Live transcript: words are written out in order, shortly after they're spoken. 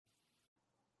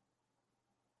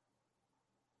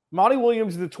Monty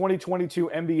Williams is the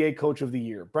 2022 NBA Coach of the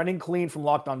Year. Brendan Clean from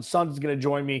Locked On Suns is going to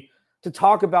join me to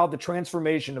talk about the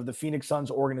transformation of the Phoenix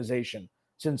Suns organization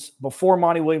since before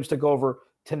Monty Williams took over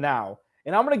to now.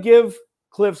 And I'm going to give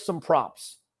Cliff some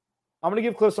props. This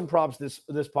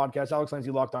podcast. Alex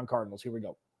Clancy, Locked On Cardinals. Here we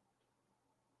go.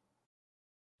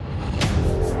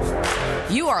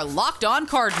 You are Locked On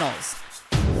Cardinals,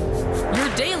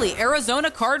 your daily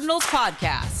Arizona Cardinals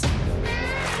podcast.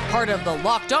 Part of the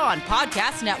Locked On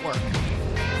Podcast Network,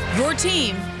 your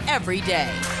team every day.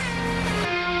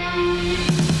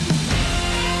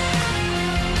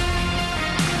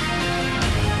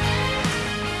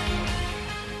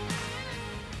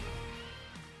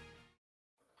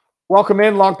 Welcome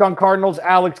in, Locked On Cardinals.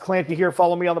 Alex Clancy here.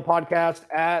 Follow me on the podcast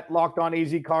at Locked On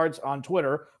AZ Cards on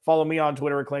Twitter. Follow me on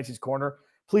Twitter at Clancy's Corner.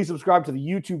 Please subscribe to the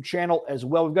YouTube channel as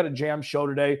well. We've got a jam show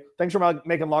today. Thanks for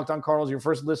making Locked On Cardinals your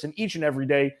first listen each and every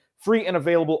day. Free and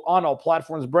available on all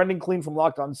platforms. Brendan Clean from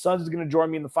Locked On Suns is going to join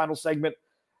me in the final segment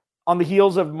on the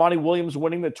heels of Monty Williams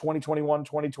winning the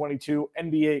 2021-2022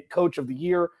 NBA Coach of the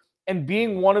Year and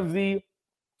being one of the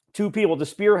two people to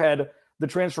spearhead the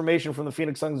transformation from the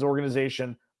Phoenix Suns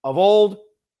organization of old,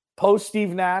 post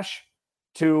Steve Nash,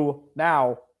 to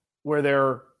now where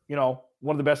they're,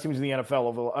 one of the best teams in the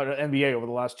NBA over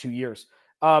the last 2 years.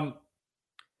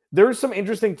 There's some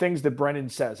interesting things that Brendan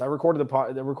says. I recorded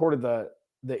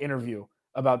the interview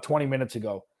about 20 minutes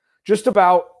ago, just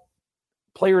about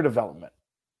player development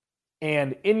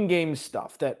and in-game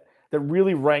stuff that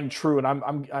really rang true. And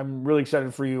I'm really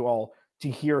excited for you all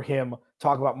to hear him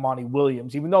talk about Monty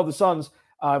Williams, even though the Suns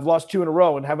have lost 2 in a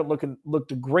row and haven't looked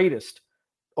the greatest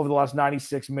over the last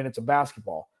 96 minutes of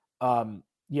basketball.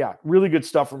 Really good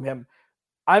stuff from him.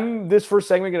 I'm this first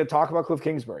segment going to talk about Cliff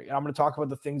Kingsbury, and I'm going to talk about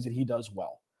the things that he does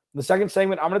well. In the second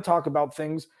segment, I'm going to talk about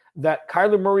things that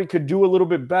Kyler Murray could do a little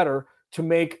bit better to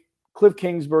make Cliff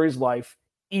Kingsbury's life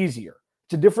easier.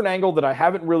 It's a different angle that I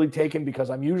haven't really taken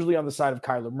because I'm usually on the side of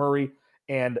Kyler Murray,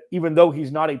 and even though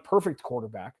he's not a perfect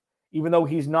quarterback, even though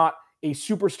he's not a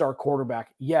superstar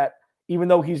quarterback yet, even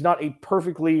though he's not a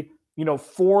perfectly,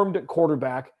 formed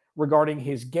quarterback regarding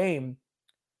his game,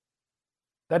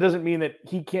 that doesn't mean that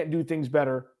he can't do things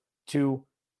better to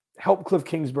help Cliff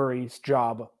Kingsbury's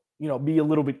job, be a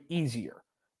little bit easier.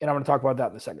 And I'm going to talk about that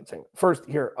in the second segment. First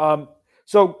here.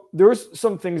 So there's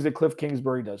some things that Cliff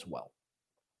Kingsbury does well.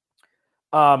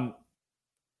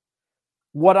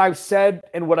 What I've said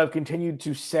and what I've continued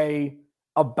to say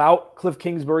about Cliff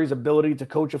Kingsbury's ability to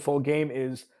coach a full game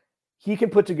is he can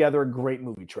put together a great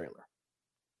movie trailer.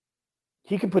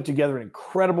 He can put together an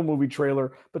incredible movie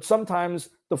trailer, but sometimes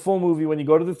the full movie, when you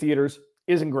go to the theaters,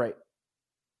 isn't great.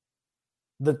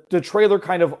 The trailer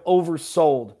kind of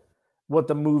oversold what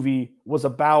the movie was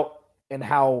about and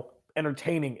how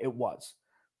entertaining it was.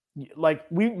 Like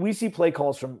we see play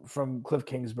calls from Cliff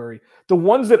Kingsbury. The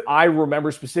ones that I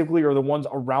remember specifically are the ones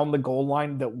around the goal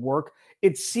line that work.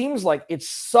 It seems like it's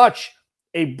such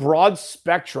a broad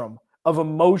spectrum of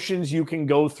emotions you can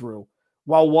go through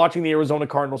while watching the Arizona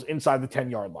Cardinals inside the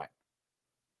 10-yard line.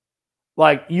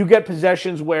 Like, you get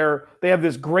possessions where they have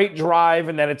this great drive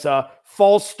and then it's a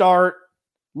false start,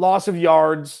 loss of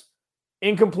yards,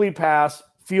 incomplete pass,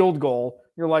 field goal.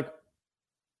 You're like,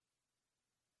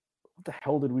 what the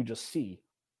hell did we just see?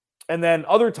 And then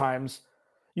other times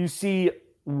you see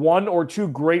 1 or 2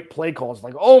 great play calls.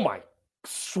 Like, oh my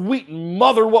sweet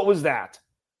mother, what was that?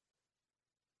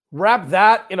 Wrap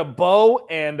that in a bow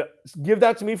and give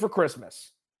that to me for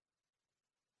Christmas.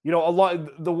 A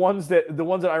lot the ones that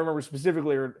I remember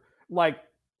specifically are like,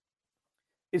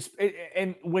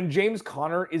 and when James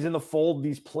Conner is in the fold,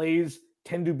 these plays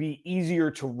tend to be easier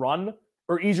to run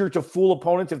or easier to fool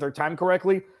opponents if they're timed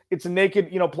correctly. It's a naked,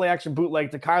 play action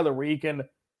bootleg to Kyler where he can,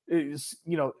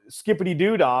 skippity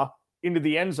doodah into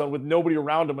the end zone with nobody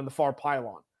around him in the far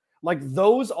pylon. Like,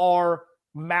 those are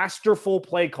masterful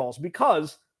play calls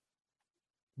because,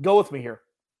 go with me here,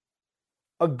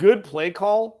 a good play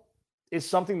call is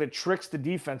something that tricks the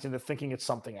defense into thinking it's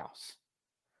something else.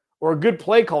 Or a good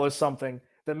play call is something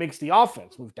that makes the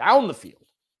offense move down the field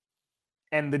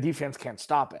and the defense can't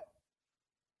stop it.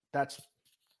 That's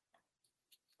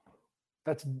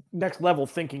next level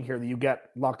thinking here that you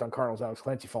get. Locked On Cardinals, Alex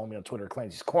Clancy. Follow me on Twitter,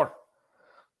 Clancy's Corner.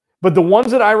 But the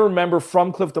ones that I remember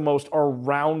from Cliff the most are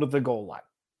around the goal line.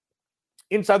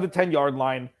 Inside the 10-yard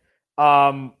line,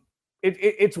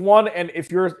 it's one, and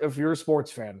if you're a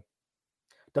sports fan,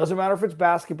 doesn't matter if it's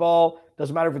basketball,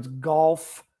 doesn't matter if it's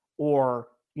golf or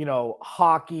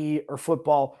hockey or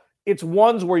football. It's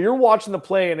ones where you're watching the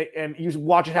play and you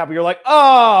watch it happen. You're like,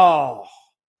 oh,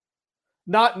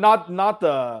 not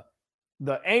the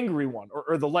angry one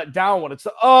or the let down one. It's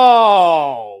the,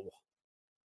 oh,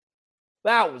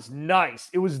 That was nice.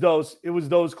 It was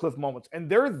those Cliff moments. And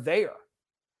they're there.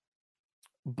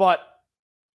 But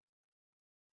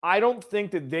I don't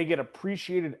think that they get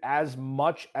appreciated as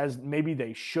much as maybe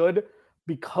they should,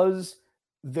 because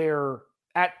they're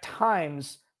at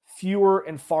times fewer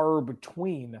and farther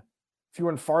between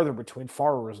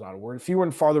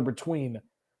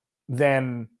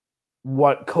than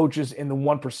what coaches in the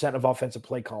 1% of offensive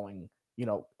play calling,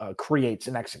 creates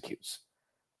and executes.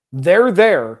 They're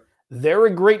there. They're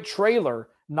a great trailer,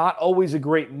 not always a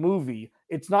great movie.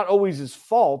 It's not always his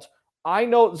fault. I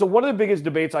know. So one of the biggest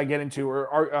debates I get into,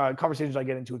 or conversations I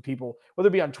get into with people, whether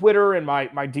it be on Twitter and my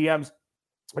DMs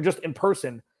or just in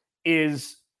person,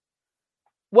 is,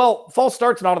 well, false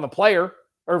start's not on the player,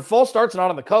 or false start's not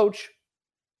on the coach.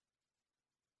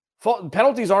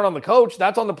 Penalties aren't on the coach.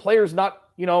 That's on the players not,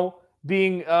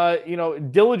 being,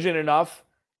 diligent enough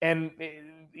and,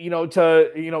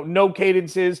 no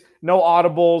cadences, no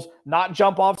audibles, not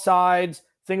jump off sides,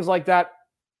 things like that.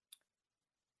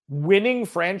 Winning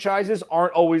franchises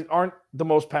aren't the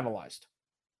most penalized.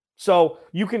 So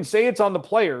you can say it's on the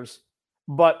players,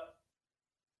 but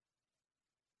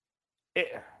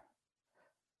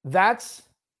that's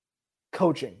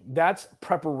coaching. That's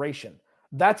preparation.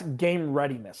 That's game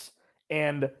readiness.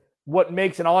 And what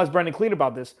makes, and I'll ask Brendan Clean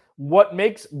about this, what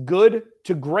makes good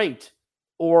to great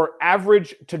or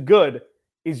average to good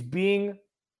is being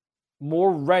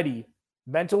more ready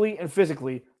mentally and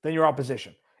physically than your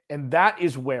opposition. And that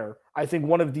is where I think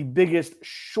one of the biggest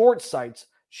shortcomings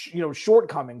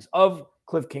of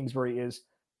Cliff Kingsbury is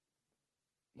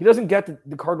he doesn't get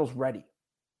the Cardinals ready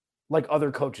like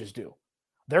other coaches do.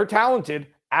 They're talented,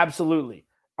 absolutely.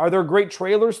 Are there great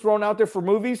trailers thrown out there for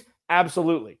movies?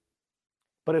 Absolutely.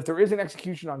 But if there isn't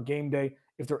execution on game day,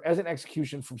 if there isn't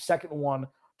execution from second one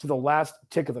to the last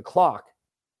tick of the clock,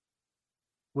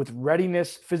 with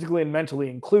readiness physically and mentally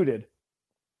included,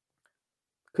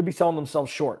 could be selling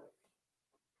themselves short.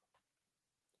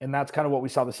 And that's kind of what we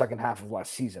saw the second half of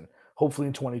last season. Hopefully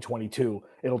in 2022,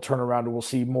 it'll turn around and we'll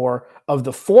see more of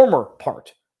the former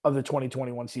part of the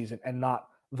 2021 season and not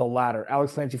the latter.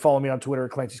 Alex Clancy, follow me on Twitter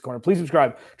at Clancy's Corner. Please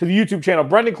subscribe to the YouTube channel.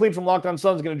 Brendan Clean from Locked On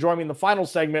Suns is going to join me in the final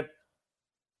segment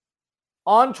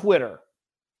on Twitter.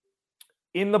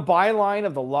 In the byline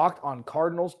of the Locked On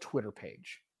Cardinals Twitter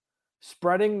page,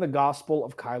 spreading the gospel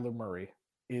of Kyler Murray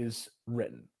is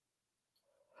written.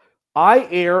 I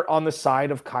err on the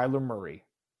side of Kyler Murray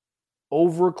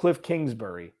over Cliff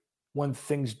Kingsbury when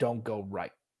things don't go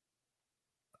right.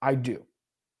 I do.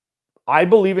 I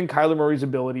believe in Kyler Murray's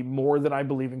ability more than I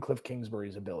believe in Cliff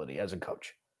Kingsbury's ability as a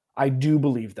coach. I do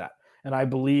believe that. And I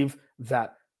believe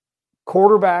that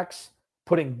quarterbacks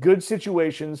put in good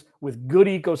situations with good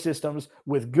ecosystems,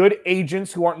 with good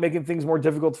agents who aren't making things more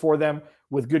difficult for them,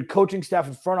 with good coaching staff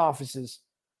and front offices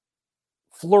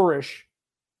flourish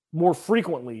more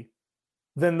frequently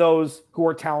than those who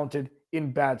are talented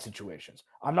in bad situations.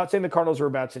 I'm not saying the Cardinals are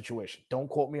a bad situation. Don't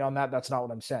quote me on that. That's not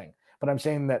what I'm saying. But I'm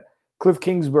saying that Cliff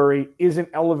Kingsbury isn't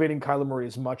elevating Kyler Murray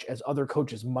as much as other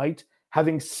coaches might.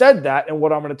 Having said that, and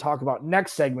what I'm going to talk about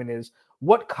next segment is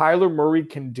what Kyler Murray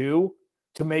can do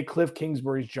to make Cliff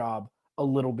Kingsbury's job a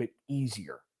little bit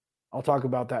easier. I'll talk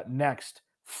about that next.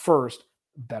 First,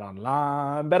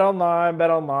 BetOnline.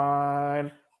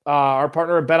 Our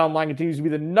partner at BetOnline continues to be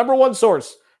the number one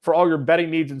source for all your betting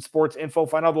needs and sports info.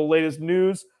 Find out the latest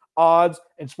news, odds,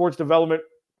 and sports development,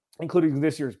 including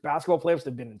this year's basketball playoffs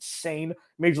that have been insane,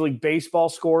 Major League Baseball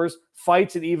scores,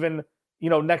 fights, and even,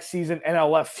 next season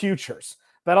NLF futures.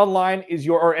 BetOnline is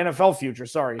or NFL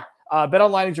futures, sorry.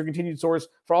 BetOnline is your continued source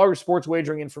for all your sports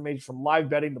wagering information from live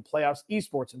betting to playoffs,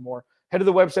 esports, and more. Head to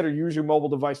the website or use your mobile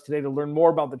device today to learn more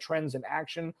about the trends in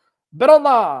action.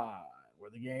 BetOnline, where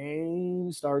the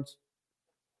game starts.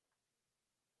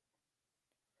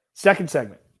 Second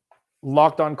segment,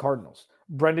 Locked On Cardinals.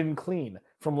 Brendan Clean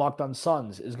from Locked On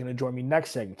Suns is going to join me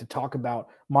next segment to talk about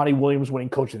Monty Williams winning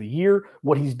Coach of the Year,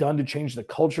 what he's done to change the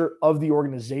culture of the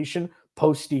organization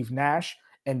post Steve Nash,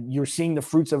 and you're seeing the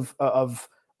fruits of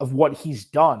what he's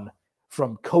done,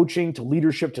 from coaching to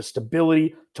leadership to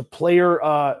stability to player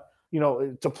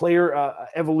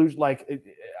evolution.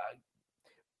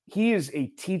 He is a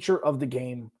teacher of the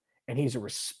game, and he's a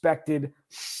respected,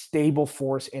 stable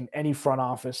force in any front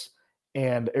office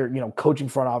and coaching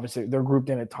front office. They're grouped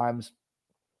in at times,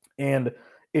 and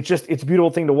it's a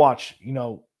beautiful thing to watch.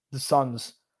 The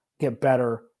Suns get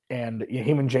better, and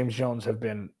him and James Jones have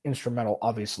been instrumental,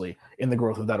 obviously, in the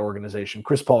growth of that organization.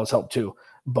 Chris Paul has helped too,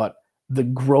 but the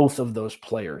growth of those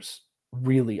players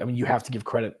really, you have to give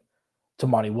credit to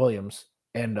Monty Williams,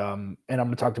 and I'm going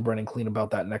to talk to Brendan Clean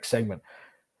about that next segment.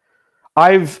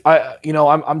 I'm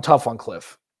tough on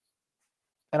Cliff.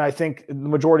 And I think the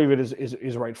majority of it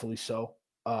is rightfully so.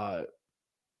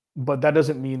 But that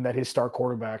doesn't mean that his star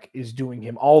quarterback is doing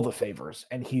him all the favors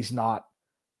and he's not,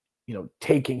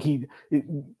 taking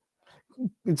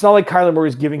it's not like Kyler Murray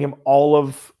is giving him all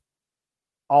of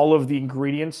the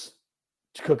ingredients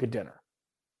to cook a dinner.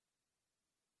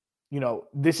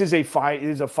 This is a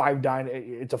fine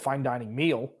dining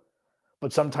meal,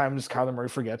 but sometimes Kyler Murray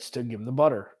forgets to give him the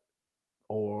butter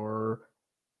or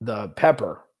the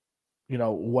pepper,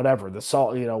 whatever, the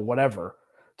salt, whatever,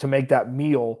 to make that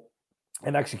meal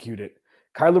and execute it.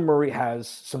 Kyler Murray has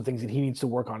some things that he needs to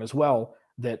work on as well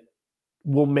that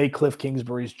will make Cliff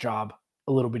Kingsbury's job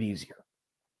a little bit easier.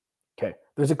 Okay,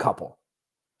 there's a couple.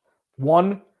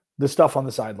 One, the stuff on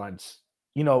the sidelines,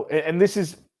 and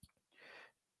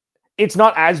it's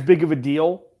not as big of a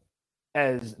deal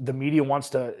as the media wants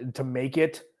to make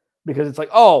it, because it's like,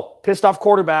 oh, pissed off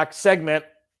quarterback segment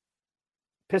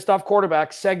for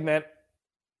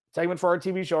our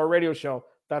TV show or radio show.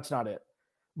 That's not it.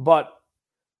 But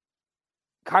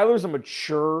Kyler's a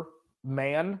mature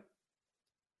man.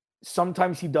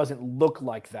 Sometimes he doesn't look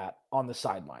like that on the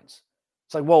sidelines.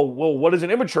 It's like, well, what does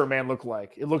an immature man look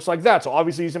like? It looks like that. So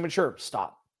obviously he's immature.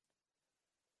 Stop.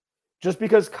 Just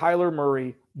because Kyler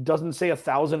Murray doesn't say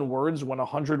 1,000 words when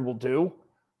 100 will do,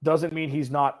 doesn't mean he's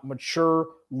not mature,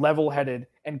 level-headed,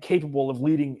 and capable of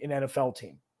leading an NFL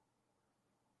team.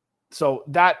 So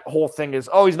that whole thing is,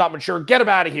 oh, he's not mature. Get him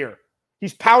out of here.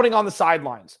 He's pouting on the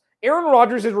sidelines. Aaron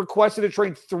Rodgers has requested a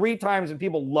trade 3 times and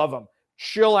people love him.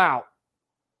 Chill out.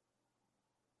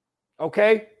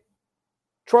 Okay?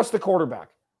 Trust the quarterback.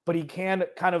 But he can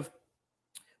kind of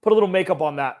put a little makeup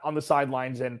on that on the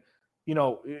sidelines, and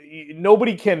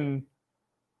nobody can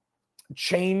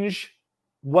change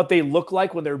what they look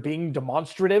like when they're being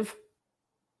demonstrative.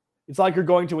 It's like you're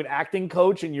going to an acting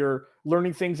coach and you're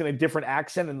learning things in a different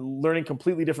accent and learning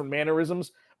completely different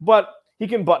mannerisms, but he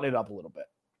can button it up a little bit.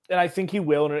 And I think he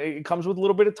will, and it comes with a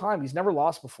little bit of time. He's never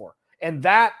lost before. And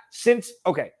that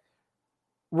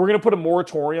we're going to put a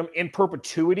moratorium in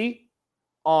perpetuity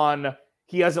on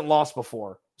he hasn't lost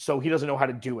before, so he doesn't know how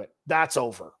to do it. That's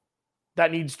over.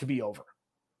 That needs to be over.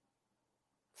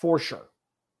 For sure.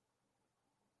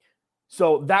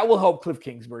 So that will help Cliff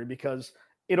Kingsbury, because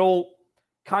it'll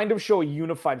kind of show a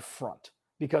unified front.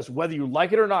 Because whether you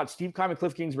like it or not, Steve Keim and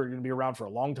Cliff Kingsbury are going to be around for a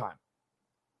long time.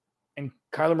 And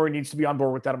Kyler Murray needs to be on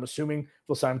board with that. I'm assuming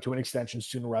they'll sign him to an extension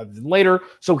sooner rather than later.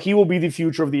 So he will be the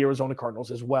future of the Arizona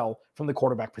Cardinals as well from the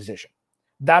quarterback position.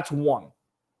 That's one.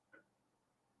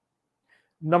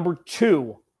 Number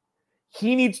 2,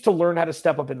 he needs to learn how to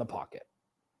step up in the pocket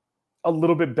a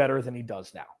little bit better than he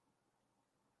does now.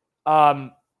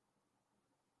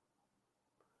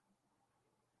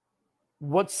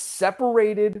 What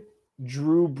separated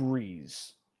Drew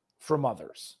Brees from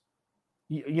others,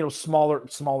 smaller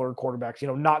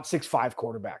quarterbacks, not 6'5"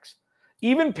 quarterbacks,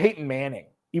 even Peyton Manning,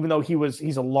 even though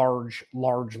he's a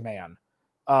large man,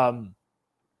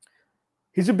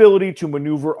 his ability to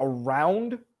maneuver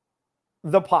around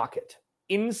the pocket,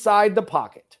 inside the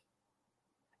pocket,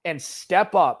 and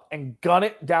step up and gun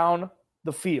it down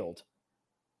the field,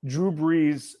 Drew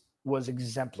Brees was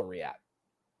exemplary at.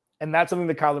 And that's something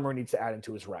that Kyler Murray needs to add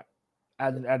into his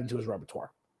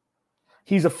repertoire.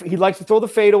 He likes to throw the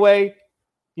fadeaway.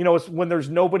 It's when there's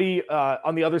nobody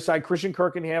on the other side. Christian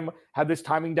Kirk and him had this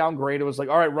timing down great. It was like,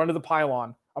 all right, run to the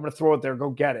pylon. I'm going to throw it there.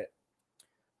 Go get it.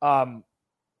 Kyler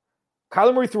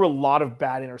Murray threw a lot of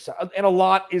bad interceptions, and a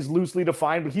lot is loosely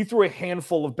defined, but he threw a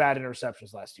handful of bad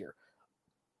interceptions last year.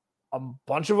 A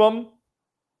bunch of them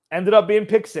ended up being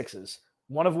pick sixes,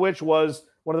 one of which was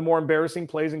one of the more embarrassing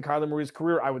plays in Kyler Murray's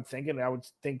career, I would think, and I would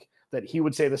think that he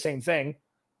would say the same thing,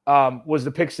 was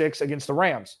the pick six against the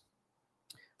Rams.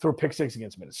 Threw a pick six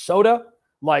against Minnesota.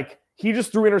 Like, he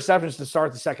just threw interceptions to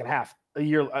start the second half of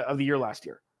the year last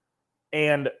year.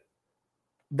 And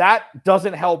that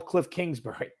doesn't help Cliff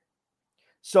Kingsbury.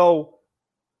 So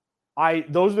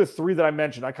those are the 3 that I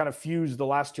mentioned. I kind of fused the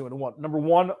last 2 into one. Number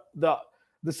 1, the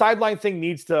sideline thing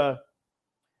needs to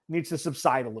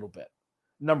subside a little bit.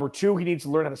 Number 2, he needs to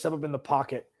learn how to step up in the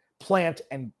pocket, plant,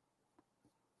 and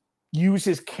use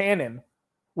his cannon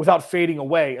without fading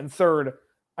away. And third,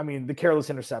 the careless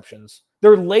interceptions.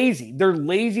 They're lazy. They're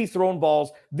lazy throwing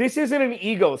balls. This isn't an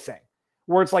ego thing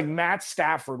where it's like Matt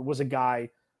Stafford was a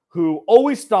guy who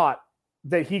always thought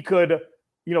that he could,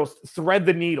 thread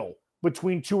the needle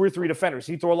between 2 or 3 defenders.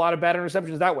 He'd throw a lot of bad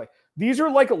interceptions that way. These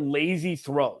are like lazy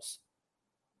throws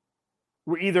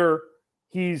where either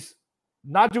he's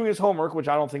not doing his homework, which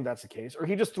I don't think that's the case, or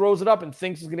he just throws it up and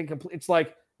thinks he's going to complete. It's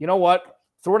like, you know what?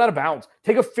 Throw it out of bounds.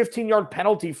 Take a 15-yard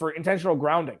penalty for intentional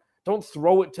grounding. Don't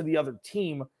throw it to the other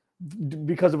team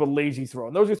because of a lazy throw.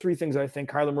 And those are three things I think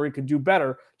Kyler Murray could do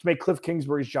better to make Cliff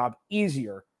Kingsbury's job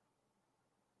easier.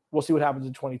 We'll see what happens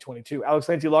in 2022. Alex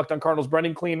Clancy, Locked On Cardinals.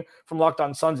 Brendan Clean from Locked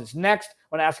On Suns is next.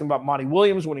 I'm going to ask him about Monty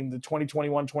Williams winning the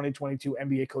 2021-2022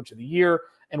 NBA Coach of the Year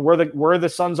and where the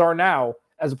Suns are now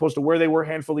as opposed to where they were a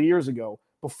handful of years ago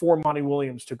before Monty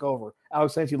Williams took over.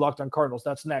 Alex Clancy, Locked On Cardinals.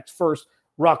 That's next. First,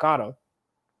 Rock Auto.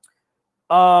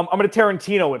 I'm going to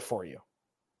Tarantino it for you.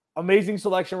 Amazing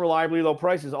selection, reliably low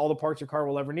prices, all the parts your car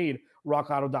will ever need.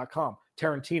 RockAuto.com.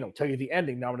 Tarantino. Tell you the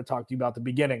ending. Now I'm going to talk to you about the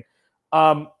beginning.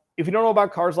 If you don't know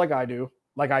about cars like I do,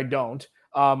 like I don't,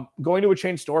 going to a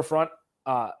chain storefront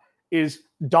is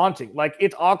daunting. Like,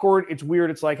 it's awkward. It's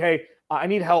weird. It's like, hey, I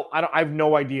need help. I have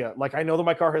no idea. Like, I know that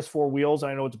my car has 4 wheels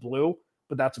and I know it's blue,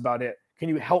 but that's about it. Can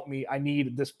you help me? I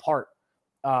need this part.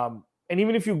 And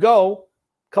even if you go,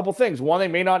 a couple things. One, they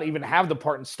may not even have the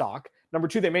part in stock. Number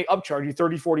 2, they may upcharge you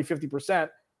 30, 40, 50%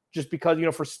 just because,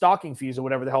 for stocking fees or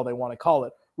whatever the hell they want to call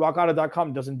it.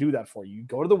 RockAuto.com doesn't do that for you. You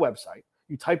go to the website,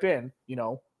 you type in,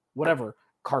 whatever,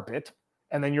 carpet,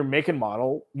 and then your make and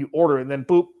model, you order it, and then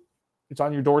boop, it's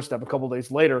on your doorstep a couple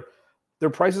days later. Their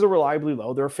prices are reliably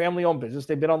low. They're a family-owned business.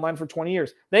 They've been online for 20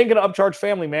 years. They ain't going to upcharge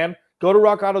family, man. Go to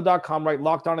rockauto.com, write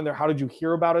Locked On in there. How did you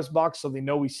hear about us box so they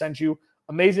know we sent you?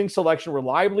 Amazing selection,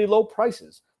 reliably low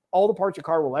prices. All the parts your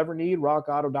car will ever need,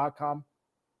 rockauto.com.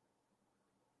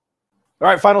 All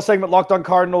right, final segment, Locked On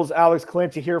Cardinals. Alex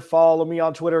Clancy here. Follow me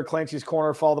on Twitter, Clancy's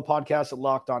Corner. Follow the podcast at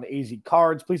Locked On AZ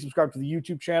Cards. Please subscribe to the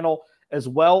YouTube channel as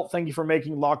well. Thank you for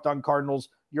making Locked On Cardinals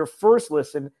your first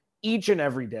listen each and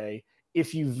every day.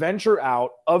 If you venture out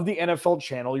of the NFL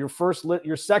channel,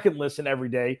 your second listen every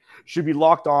day should be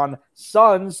Locked On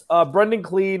Suns. Brendan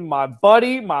Clean, my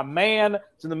buddy, my man,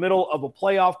 is in the middle of a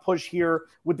playoff push here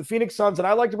with the Phoenix Suns, and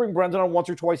I like to bring Brendan on once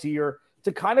or twice a year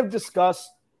to kind of discuss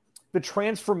the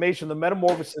transformation, the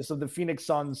metamorphosis of the Phoenix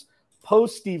Suns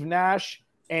post Steve Nash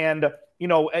and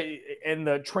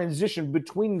the transition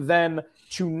between then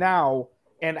to now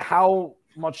and how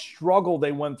much struggle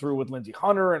they went through with Lindsey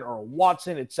Hunter and Earl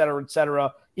Watson, et cetera, et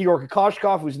cetera. Igor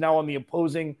Kokoshkov, who's now on the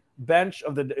opposing bench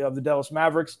of the Dallas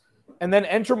Mavericks. And then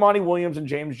enter Monty Williams and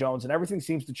James Jones, and everything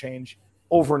seems to change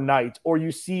overnight, or you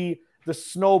see the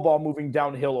snowball moving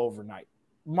downhill overnight.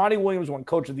 Monty Williams won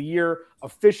Coach of the Year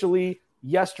officially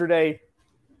yesterday.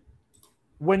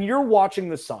 When you're watching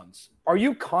the Suns, are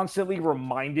you constantly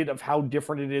reminded of how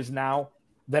different it is now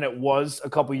than it was a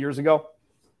couple years ago?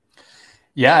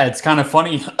 Yeah, it's kind of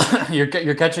funny.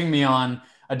 You're catching me on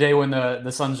a day when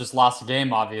the Suns just lost a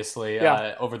game, obviously,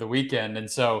 over the weekend. And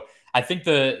so I think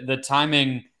the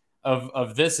timing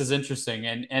of this is interesting.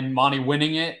 And Monty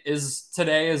winning it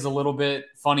today is a little bit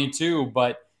funny too,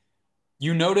 but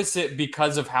you notice it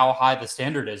because of how high the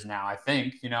standard is now, I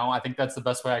think. I think that's the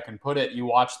best way I can put it. You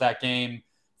watch that game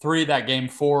 3, that game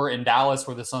 4 in Dallas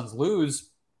where the Suns lose,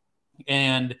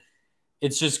 and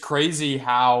it's just crazy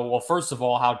first of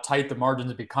all, how tight the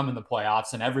margins have become in the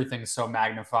playoffs and everything's so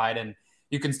magnified. And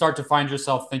you can start to find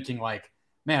yourself thinking like,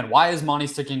 man, why is Monty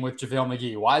sticking with JaVale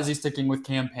McGee? Why is he sticking with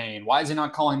Cam Payne? Why is he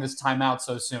not calling this timeout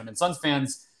so soon? And Suns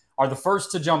fans are the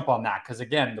first to jump on that because,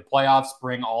 again, the playoffs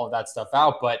bring all of that stuff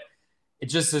out. But it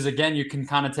just is, again, you can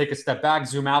kind of take a step back,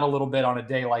 zoom out a little bit on a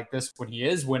day like this when he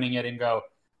is winning it and go,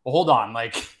 well, hold on.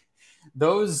 Like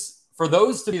for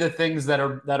those to be the things that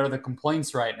are the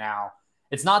complaints right now,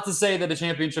 it's not to say that a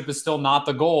championship is still not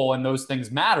the goal and those things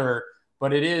matter,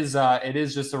 but it is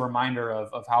just a reminder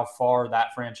of how far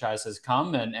that franchise has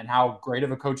come and how great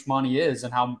of a coach Monty is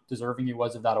and how deserving he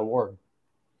was of that award.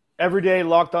 Every day,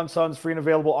 Locked On Suns, free and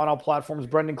available on all platforms.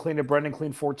 Brendan Clean at Brendan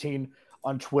Clean 14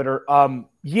 on Twitter.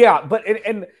 But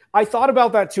I thought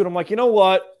about that too. And I'm like, you know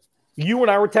what? You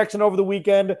and I were texting over the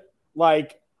weekend.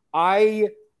 Like, I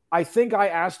think I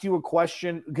asked you a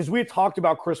question because we had talked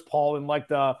about Chris Paul and like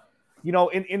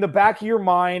in the back of your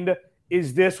mind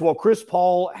is this, well, Chris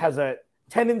Paul has a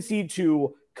tendency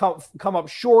to come up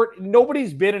short.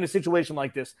 Nobody's been in a situation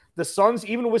like this. The Suns,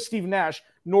 even with Steve Nash,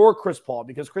 nor Chris Paul,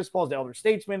 because Chris Paul's the elder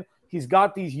statesman. He's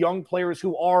got these young players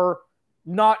who are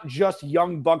not just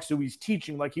young bucks who he's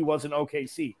teaching like he was in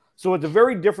OKC. So it's a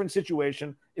very different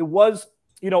situation. It was,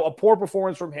 a poor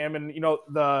performance from him, and,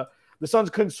 the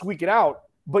Suns couldn't squeak it out.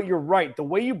 But you're right. The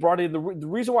way you brought it in, the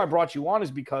reason why I brought you on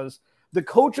is because the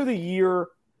Coach of the Year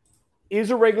is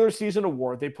a regular season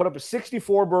award. They put up a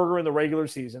 64 burger in the regular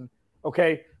season.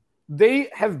 Okay. They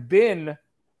have been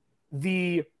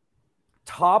the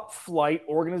top flight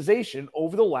organization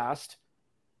over the last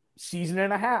season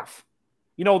and a half.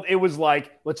 It was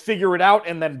like, let's figure it out.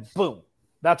 And then boom,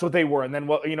 that's what they were. And then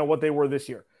what they were this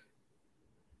year.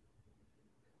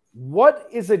 What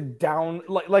is a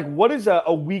what is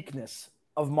a weakness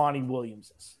of Monty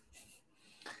Williams's?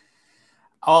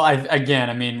 Oh,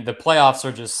 I mean, the playoffs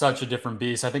are just such a different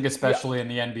beast. I think especially in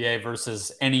the NBA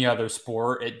versus any other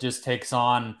sport, it just takes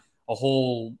on a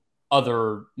whole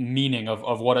other meaning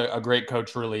of what a great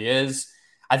coach really is.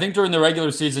 I think during the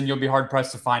regular season, you'll be hard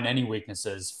pressed to find any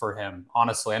weaknesses for him,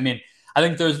 honestly. I mean, I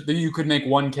think you could make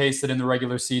one case that in the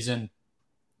regular season,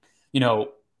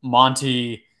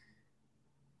 Monty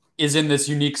is in this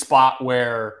unique spot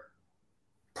where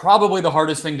probably the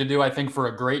hardest thing to do, I think, for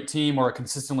a great team or a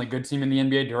consistently good team in the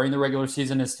NBA during the regular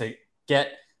season is to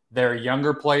get their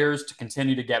younger players to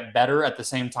continue to get better at the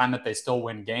same time that they still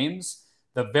win games.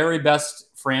 The very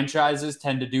best franchises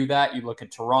tend to do that. You look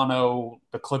at Toronto,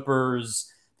 the Clippers,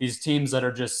 these teams that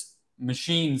are just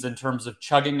machines in terms of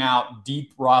chugging out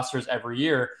deep rosters every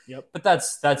year. Yep. But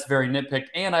that's very nitpicked.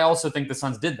 And I also think the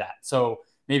Suns did that. So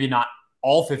maybe not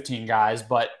all 15 guys,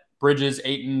 but Bridges,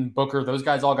 Ayton, Booker, those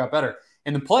guys all got better.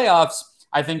 In the playoffs,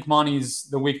 I think Monty's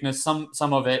the weakness. Some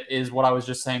of it is what I was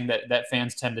just saying that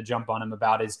fans tend to jump on him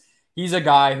about is he's a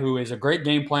guy who is a great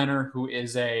game planner, who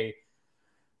is a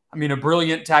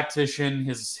brilliant tactician.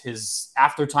 His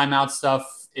after timeout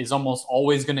stuff is almost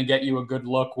always going to get you a good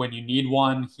look when you need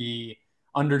one. He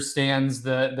understands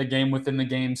the game within the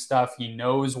game stuff. He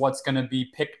knows what's going to be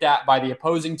picked at by the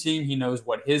opposing team. He knows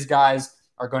what his guys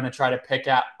are going to try to pick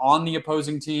at on the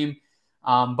opposing team.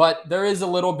 But there is a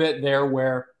little bit there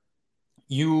where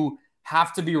you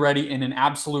have to be ready in an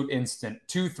absolute instant,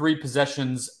 2-3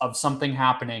 possessions of something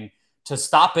happening to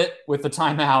stop it with the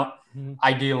timeout,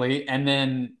 ideally, and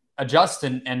then adjust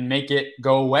and make it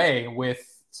go away with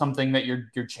something that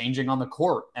you're changing on the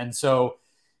court. And so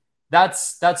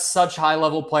that's such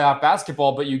high-level playoff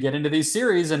basketball, but you get into these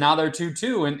series, and now they're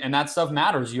 2-2, and that stuff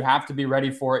matters. You have to be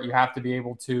ready for it. You have to be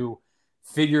able to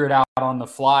figure it out on the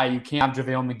fly. You can't have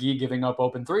JaVale McGee giving up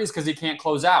open threes because he can't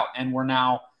close out. And we're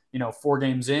now, 4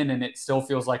 games in, and it still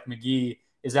feels like McGee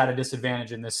is at a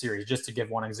disadvantage in this series, just to give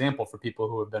one example for people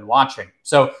who have been watching.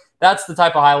 So that's the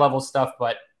type of high-level stuff.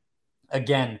 But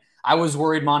again, I was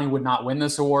worried Monty would not win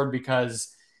this award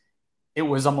because it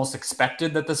was almost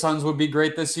expected that the Suns would be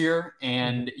great this year.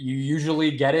 And you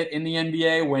usually get it in the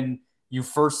NBA when you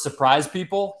first surprise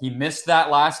people. He missed that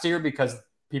last year because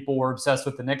people were obsessed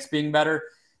with the Knicks being better.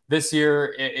 This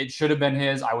year, it should have been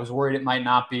his. I was worried it might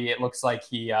not be. It looks like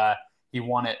he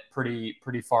won it pretty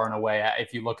far and away.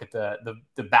 If you look at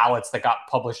the ballots that got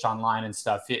published online and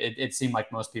stuff, it seemed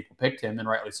like most people picked him, and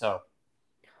rightly so.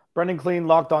 Brendan Clean,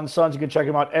 Locked On Suns. You can check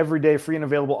him out every day, free and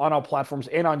available on all platforms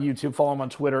and on YouTube. Follow him on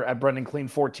Twitter at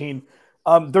BrendanClean14.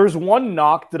 There's one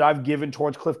knock that I've given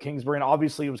towards Cliff Kingsbury, and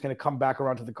obviously it was going to come back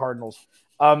around to the Cardinals.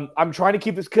 I'm trying to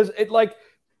keep this because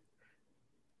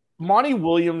Monty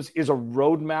Williams is a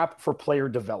roadmap for player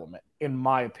development, in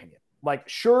my opinion.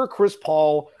 Sure, Chris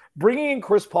Paul, bringing in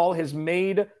Chris Paul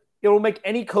it'll make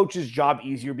any coach's job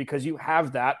easier because you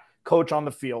have that coach on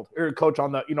the field or coach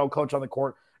on the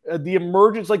court. The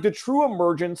emergence, the true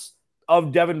emergence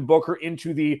of Devin Booker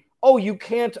into you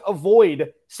can't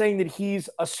avoid saying that he's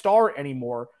a star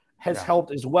anymore has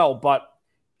helped as well. But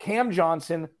Cam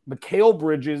Johnson, Mikal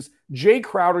Bridges, Jay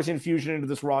Crowder's infusion into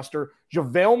this roster,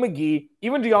 JaVale McGee,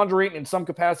 even DeAndre Ayton in some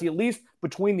capacity, at least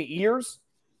between the ears,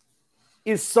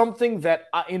 is something that,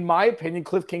 in my opinion,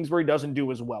 Cliff Kingsbury doesn't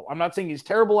do as well. I'm not saying he's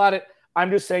terrible at it.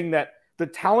 I'm just saying that the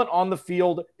talent on the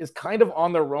field is kind of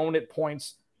on their own at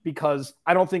points because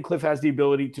I don't think Cliff has the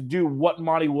ability to do what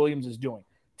Monty Williams is doing.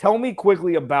 Tell me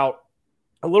quickly about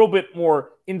a little bit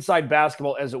more inside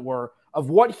basketball, as it were, of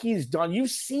what he's done. You've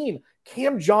seen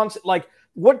Cam Johnson,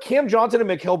 what Cam Johnson and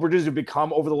Mikal Bridges have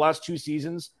become over the last 2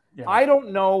 seasons. Yeah. I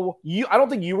don't know. I don't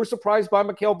think you were surprised by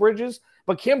Mikal Bridges,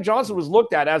 but Cam Johnson was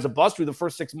looked at as a bust through the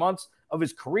first 6 months of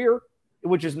his career,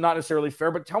 which is not necessarily fair.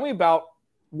 But tell me about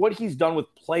what he's done with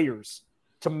players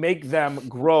to make them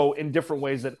grow in different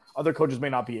ways that other coaches may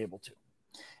not be able to.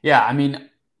 Yeah, I mean,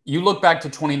 you look back to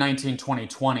 2019,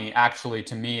 2020, actually,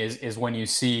 to me, is when you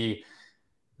see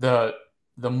the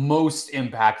most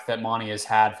impact that Monty has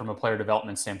had from a player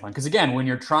development standpoint. Because again, when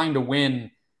you're trying to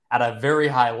win at a very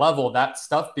high level, that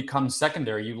stuff becomes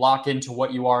secondary. You lock into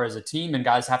what you are as a team, and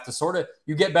guys have to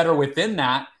you get better within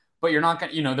that, but you're not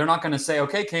going to, they're not going to say,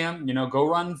 okay, Cam, go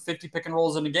run 50 pick and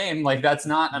rolls in a game. That's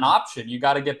not an option. You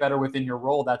got to get better within your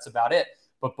role. That's about it.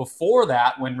 But before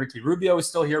that, when Ricky Rubio was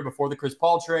still here, before the Chris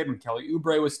Paul trade, when Kelly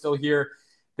Oubre was still here,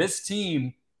 this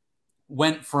team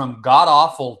went from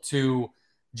god-awful to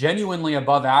genuinely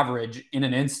above average in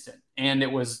an instant. And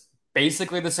it was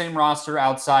basically the same roster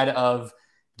outside of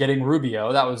getting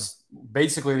Rubio. That was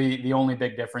basically the only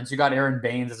big difference. You got Aaron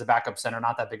Baines as a backup center,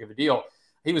 not that big of a deal.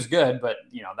 He was good, but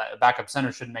that backup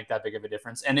center shouldn't make that big of a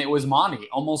difference. And it was Monty,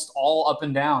 almost all up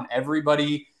and down.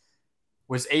 Everybody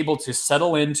was able to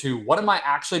settle into what am I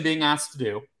actually being asked to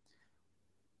do?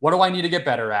 What do I need to get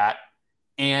better at?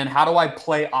 And how do I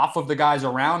play off of the guys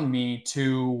around me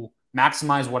to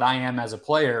maximize what I am as a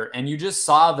player? And you just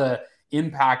saw the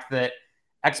impact that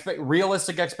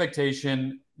realistic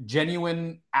expectation,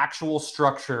 genuine actual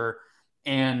structure,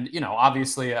 and, you know,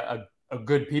 obviously a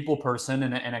good people person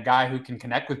and a guy who can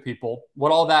connect with people,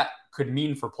 what all that could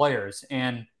mean for players.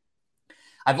 And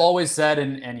I've always said,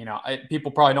 and you know,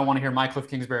 people probably don't want to hear my Cliff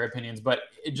Kingsbury opinions, but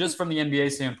just from the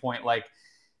NBA standpoint, like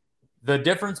the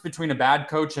difference between a bad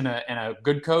coach and a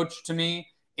good coach to me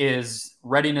is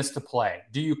readiness to play.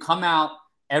 Do you come out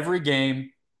every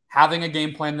game having a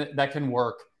game plan that can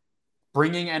work,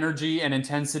 bringing energy and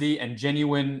intensity and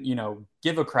genuine, you know,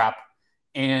 give a crap,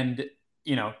 and,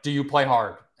 you know, do you play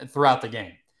hard throughout the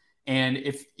game? And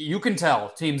if you can tell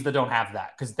teams that don't have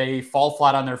that, because they fall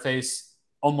flat on their face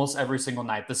almost every single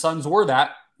night. The Suns were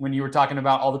that when you were talking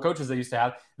about all the coaches they used to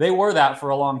have. They were that for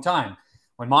a long time.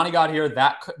 When Monty got here,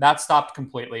 that stopped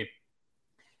completely.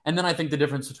 And then I think the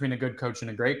difference between a good coach and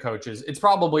a great coach is it's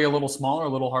probably a little smaller, a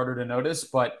little harder to notice,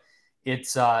 but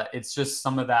it's just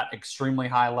some of that extremely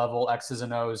high level X's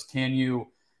and O's. Can you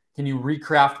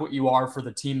recraft what you are for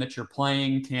the team that you're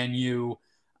playing? Can you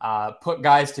put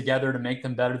guys together to make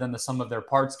them better than the sum of their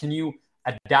parts? Can you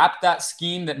adapt that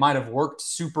scheme that might have worked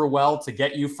super well to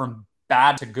get you from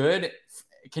bad to good?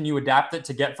 Can you adapt it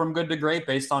to get from good to great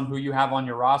based on who you have on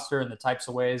your roster and the types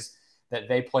of ways that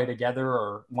they play together?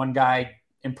 Or one guy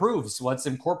improves, let's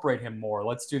incorporate him more.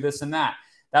 Let's do this and that.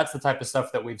 That's the type of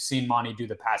stuff that we've seen Monty do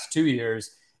the past 2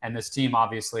 years. And this team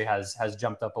obviously has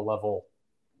jumped up a level,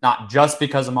 not just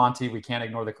because of Monty. We can't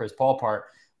ignore the Chris Paul part,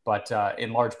 but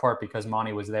in large part because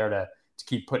Monty was there to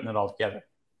keep putting it all together.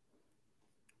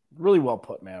 Really well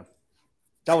put, man.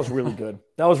 That was really good.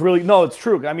 No, it's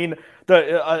true. I mean,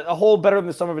 a whole better than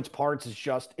the sum of its parts is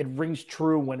just, it rings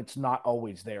true when it's not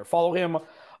always there. Follow him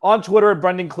on Twitter at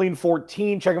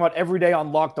BrendanClean14. Check him out every day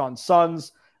on Locked On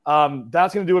Suns.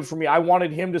 That's going to do it for me. I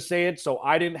wanted him to say it, so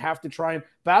I didn't have to try. And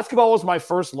basketball was my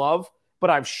first love, but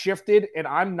I've shifted, and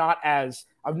I've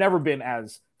never been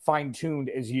as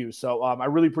fine-tuned as you. So I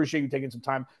really appreciate you taking some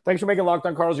time. Thanks for making Locked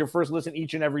On Cardinals your first listen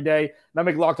each and every day. Now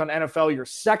make Locked On NFL your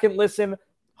second listen.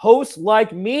 Hosts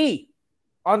like me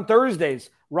on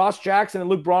Thursdays, Ross Jackson and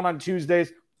Luke Braun on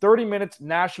Tuesdays, 30 minutes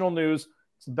national news.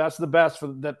 It's the best of the best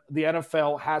that the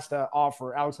NFL has to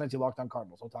offer. Alex Clancy, Locked On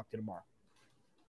Cardinals. I'll talk to you tomorrow.